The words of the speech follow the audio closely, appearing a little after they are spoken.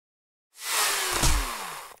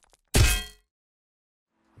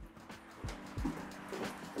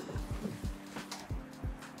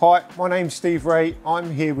Hi, my name's Steve Ray.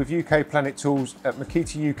 I'm here with UK Planet Tools at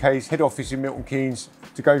Makita UK's head office in Milton Keynes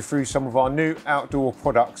to go through some of our new outdoor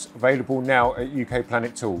products available now at UK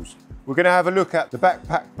Planet Tools. We're going to have a look at the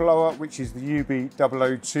backpack blower, which is the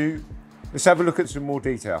UB002. Let's have a look at some more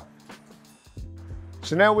detail.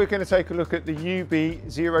 So now we're going to take a look at the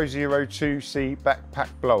UB002C Backpack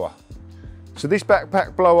Blower. So this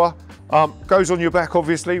backpack blower goes on your back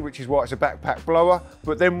obviously, which is why it's a backpack blower,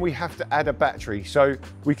 but then we have to add a battery. So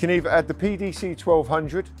we can either add the PDC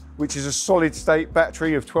 1200, which is a solid state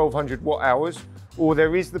battery of 1200 watt hours, or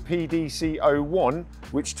there is the PDC 01,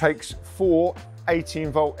 which takes 4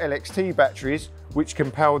 18 volt LXT batteries, which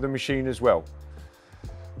can power the machine as well.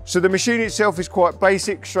 So the machine itself is quite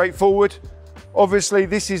basic, straightforward. Obviously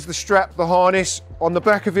this is the strap, the harness. On the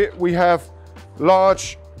back of it we have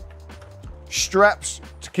large straps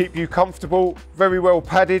to keep you comfortable, very well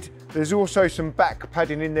padded. There's also some back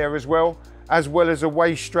padding in there as well as a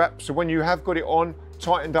waist strap. So when you have got it on,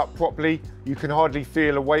 tightened up properly, you can hardly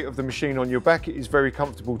feel the weight of the machine on your back. It is very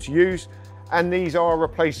comfortable to use. And these are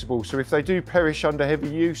replaceable. So if they do perish under heavy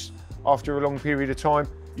use after a long period of time,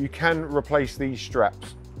 you can replace these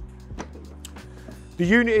straps. The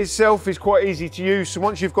unit itself is quite easy to use. So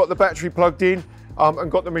once you've got the battery plugged in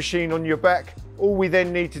and got the machine on your back, all we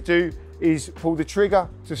then need to do is pull the trigger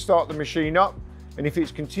to start the machine up. And if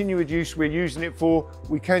it's continued use we're using it for,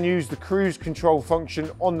 we can use the cruise control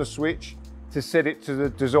function on the switch to set it to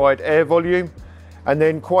the desired air volume. And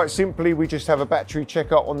then quite simply, we just have a battery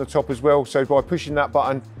checker on the top as well. So by pushing that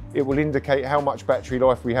button, it will indicate how much battery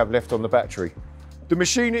life we have left on the battery. The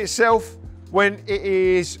machine itself, when it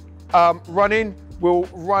is running, will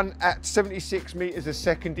run at 76 meters a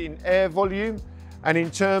second in air volume. And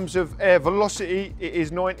in terms of air velocity, it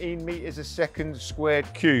is 19 meters a second squared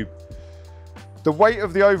cube. The weight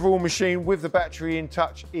of the overall machine with the battery in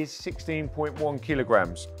touch is 16.1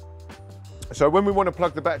 kilograms. So when we want to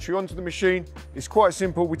plug the battery onto the machine, it's quite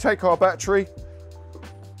simple. We take our battery,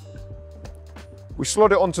 we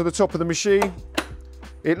slot it onto the top of the machine.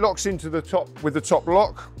 It locks into the top with the top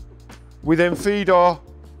lock. We then feed our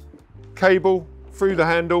cable through the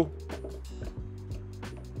handle,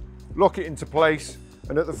 lock it into place,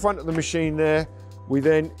 and at the front of the machine there, we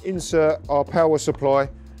then insert our power supply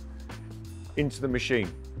into the machine.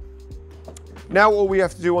 Now all we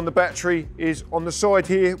have to do on the battery is on the side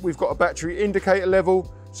here, we've got a battery indicator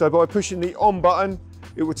level. So by pushing the on button,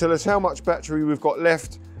 it will tell us how much battery we've got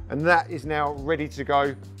left, and that is now ready to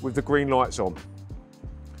go with the green lights on.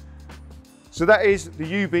 So that is the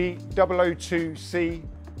UB002C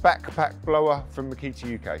Backpack Blower from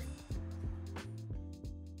Makita UK.